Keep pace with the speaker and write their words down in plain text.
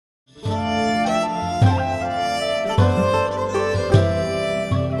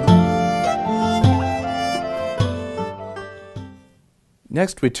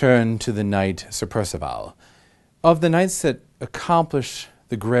Next we turn to the knight Sir Perceval. Of the knights that accomplish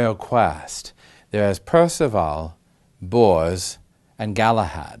the Grail quest, there is Perceval, Bors, and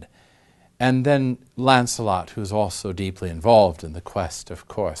Galahad. And then Lancelot, who's also deeply involved in the quest, of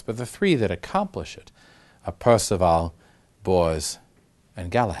course. But the three that accomplish it are Perceval, Bors, and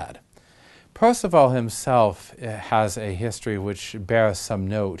Galahad. Perceval himself has a history which bears some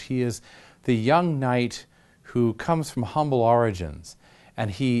note. He is the young knight who comes from humble origins, and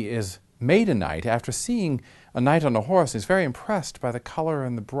he is made a knight after seeing a knight on a horse. He's very impressed by the color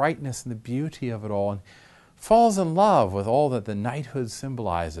and the brightness and the beauty of it all, and falls in love with all that the knighthood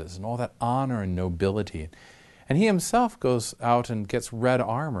symbolizes and all that honor and nobility. And he himself goes out and gets red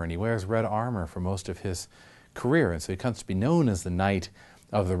armor, and he wears red armor for most of his career, and so he comes to be known as the Knight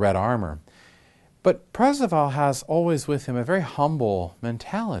of the Red Armor. But Perceval has always with him a very humble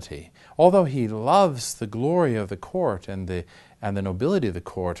mentality. Although he loves the glory of the court and the nobility of the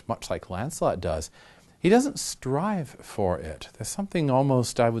court, much like Lancelot does, he doesn't strive for it. There's something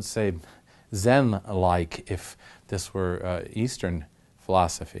almost, I would say, Zen-like, if this were Eastern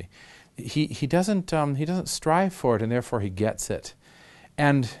philosophy. He doesn't strive for it, and therefore he gets it.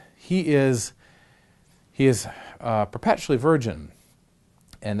 And he is perpetually virgin,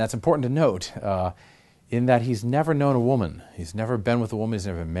 and that's important to note. In that he's never known a woman. He's never been with a woman. He's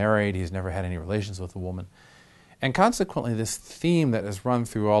never been married. He's never had any relations with a woman. And consequently, this theme that is run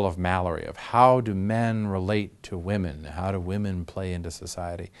through all of Malory of how do men relate to women, how do women play into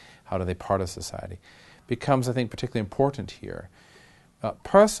society, how do they part of society, becomes, I think, particularly important here.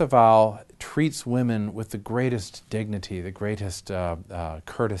 Perceval treats women with the greatest dignity, the greatest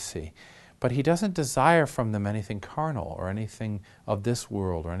courtesy, but he doesn't desire from them anything carnal or anything of this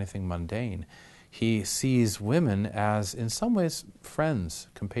world or anything mundane. He sees women as, in some ways, friends,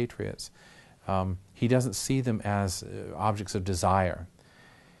 compatriots. He doesn't see them as objects of desire.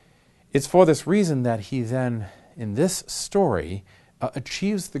 It's for this reason that he then, in this story,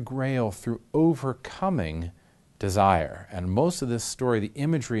 achieves the Grail through overcoming desire. And most of this story, the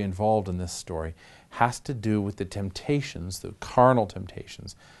imagery involved in this story, has to do with the temptations, the carnal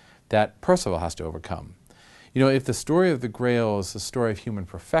temptations, that Perceval has to overcome. You know, if the story of the Grail is the story of human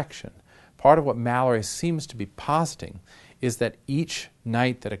perfection, part of what Malory seems to be positing is that each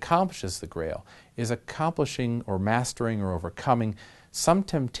knight that accomplishes the Grail is accomplishing or mastering or overcoming some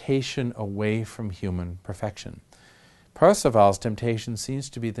temptation away from human perfection. Perceval's temptation seems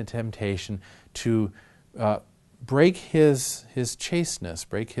to be the temptation to break his chasteness,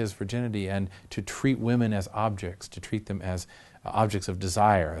 break his virginity, and to treat women as objects, to treat them as objects of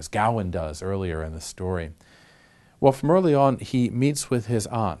desire, as Gawain does earlier in the story. Well, from early on, he meets with his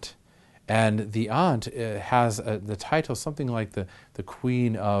aunt, and the aunt has the title something like the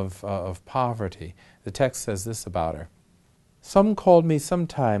Queen of Poverty. The text says this about her. Some called me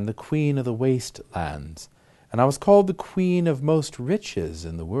sometime the Queen of the Wastelands, and I was called the Queen of most riches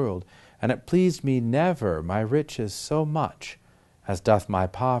in the world, and it pleased me never my riches so much as doth my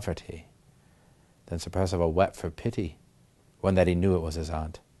poverty. Then Sir Perceval wept for pity, when that he knew it was his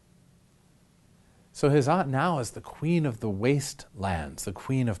aunt. So his aunt now is the Queen of the Wastelands, the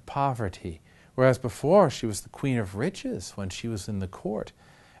Queen of Poverty, whereas before she was the Queen of Riches when she was in the court.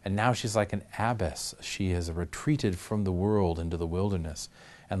 And now she's like an abbess. She has retreated from the world into the wilderness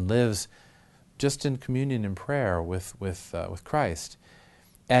and lives just in communion and prayer with Christ.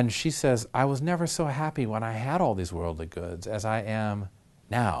 And she says, I was never so happy when I had all these worldly goods as I am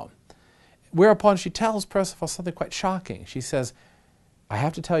now. Whereupon she tells Perceval something quite shocking. She says, I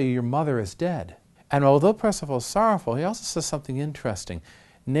have to tell you, your mother is dead. And although Perceval is sorrowful, he also says something interesting,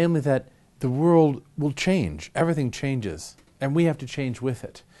 namely that the world will change. Everything changes, and we have to change with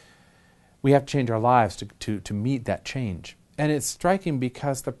it. We have to change our lives to meet that change. And it's striking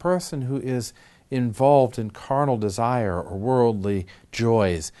because the person who is involved in carnal desire or worldly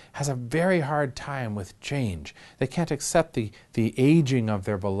joys has a very hard time with change. They can't accept the aging of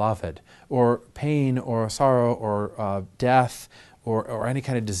their beloved, or pain or sorrow or death or any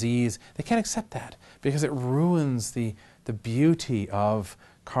kind of disease. They can't accept that because it ruins the beauty of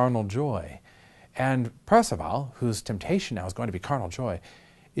carnal joy. And Perceval, whose temptation now is going to be carnal joy,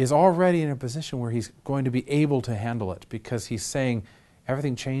 is already in a position where he's going to be able to handle it because he's saying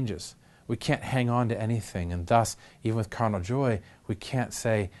everything changes. We can't hang on to anything, and thus, even with carnal joy, we can't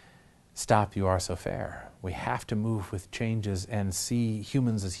say, stop, you are so fair. We have to move with changes and see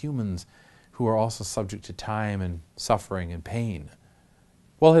humans as humans who are also subject to time and suffering and pain.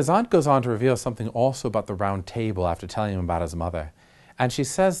 Well, his aunt goes on to reveal something also about the Round Table after telling him about his mother. And she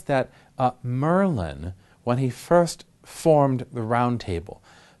says that Merlin, when he first formed the Round Table,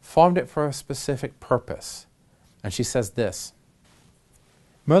 formed it for a specific purpose. And she says this,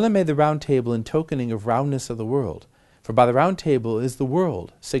 Merlin made the round table in tokening of roundness of the world. For by the round table is the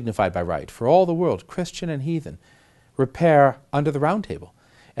world, signified by right. For all the world, Christian and heathen, repair under the round table.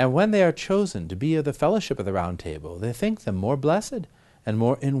 And when they are chosen to be of the fellowship of the round table, they think them more blessed and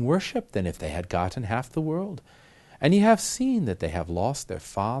more in worship than if they had gotten half the world. And ye have seen that they have lost their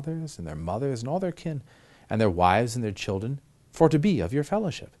fathers and their mothers and all their kin, and their wives and their children, for to be of your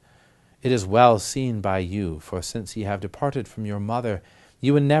fellowship. It is well seen by you, for since ye have departed from your mother, ye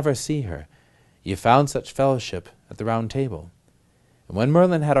would never see her. Ye found such fellowship at the round table. And when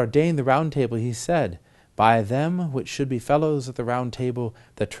Merlin had ordained the round table, he said, by them which should be fellows at the round table,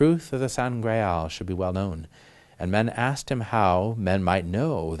 the truth of the Sangreal should be well known. And men asked him how men might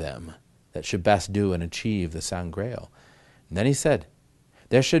know them that should best do and achieve the Sangreal. And then he said,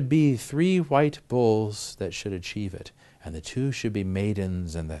 there should be 3 white bulls that should achieve it, and the 2 should be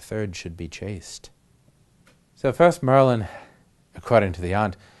maidens, and the 3rd should be chaste. So first Merlin, according to the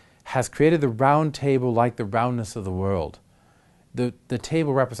aunt, has created the round table like the roundness of the world. The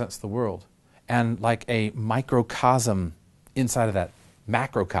table represents the world. And like a microcosm inside of that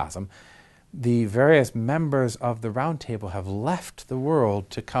macrocosm, the various members of the round table have left the world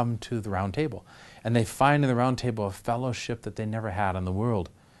to come to the round table. And they find in the round table a fellowship that they never had in the world.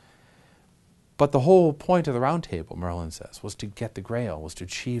 But the whole point of the round table, Merlin says, was to get the Grail, was to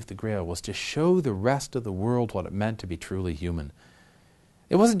achieve the Grail, was to show the rest of the world what it meant to be truly human.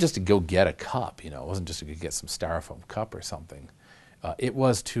 It wasn't just to go get a cup, it wasn't just to go get some styrofoam cup or something. It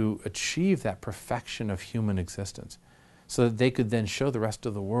was to achieve that perfection of human existence so that they could then show the rest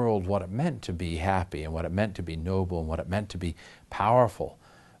of the world what it meant to be happy and what it meant to be noble and what it meant to be powerful.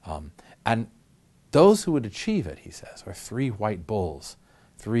 And those who would achieve it, he says, are 3 white bulls,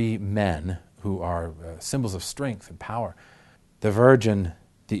 3 men who are symbols of strength and power. The virgin,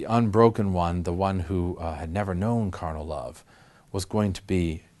 the unbroken one, the one who had never known carnal love, was going to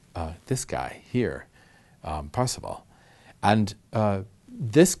be this guy here, Percival. And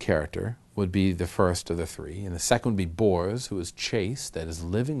this character would be the first of the 3, and the second would be Bors, who is chaste, that is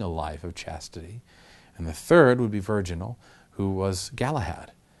living a life of chastity, and the 3rd would be Virginal, who was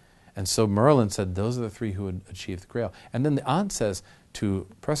Galahad. And so Merlin said those are the 3 who would achieve the Grail. And then the aunt says to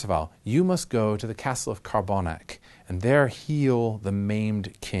Percival, you must go to the castle of Carbonac, and there heal the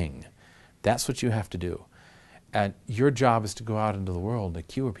maimed king. That's what you have to do. And your job is to go out into the world to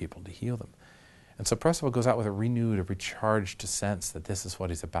cure people, to heal them. And so Percival goes out with a renewed, a recharged sense that this is what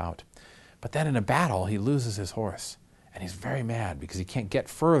he's about. But then in a battle, he loses his horse. And he's very mad because he can't get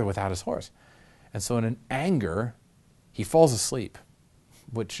further without his horse. And so in an anger, he falls asleep,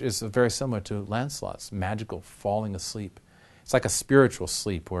 which is very similar to Lancelot's magical falling asleep. It's like a spiritual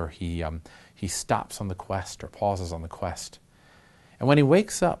sleep where he stops on the quest or pauses on the quest. And when he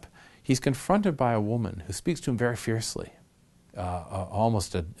wakes up, he's confronted by a woman who speaks to him very fiercely,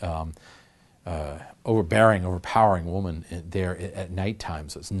 almost a overbearing, overpowering woman there at nighttime.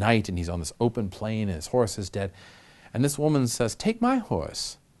 So it's night and he's on this open plain and his horse is dead. And this woman says, take my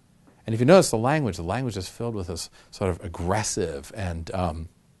horse. And if you notice the language is filled with this sort of aggressive and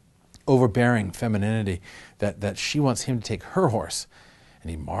overbearing femininity that she wants him to take her horse.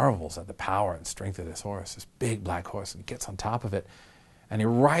 And he marvels at the power and strength of this horse, this big black horse, and gets on top of it. And he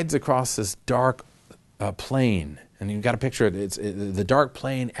rides across this dark plain. And you've got to picture it, it's the dark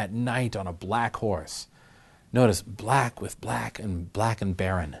plain at night on a black horse. Notice black with black and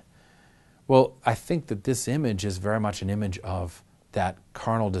barren. Well, I think that this image is very much an image of that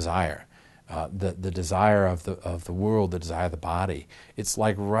carnal desire, the desire of the world, the desire of the body. It's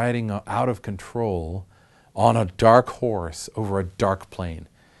like riding out of control on a dark horse over a dark plain.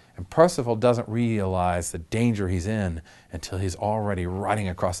 And Percival doesn't realize the danger he's in until he's already riding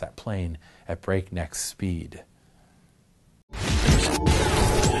across that plain at breakneck speed.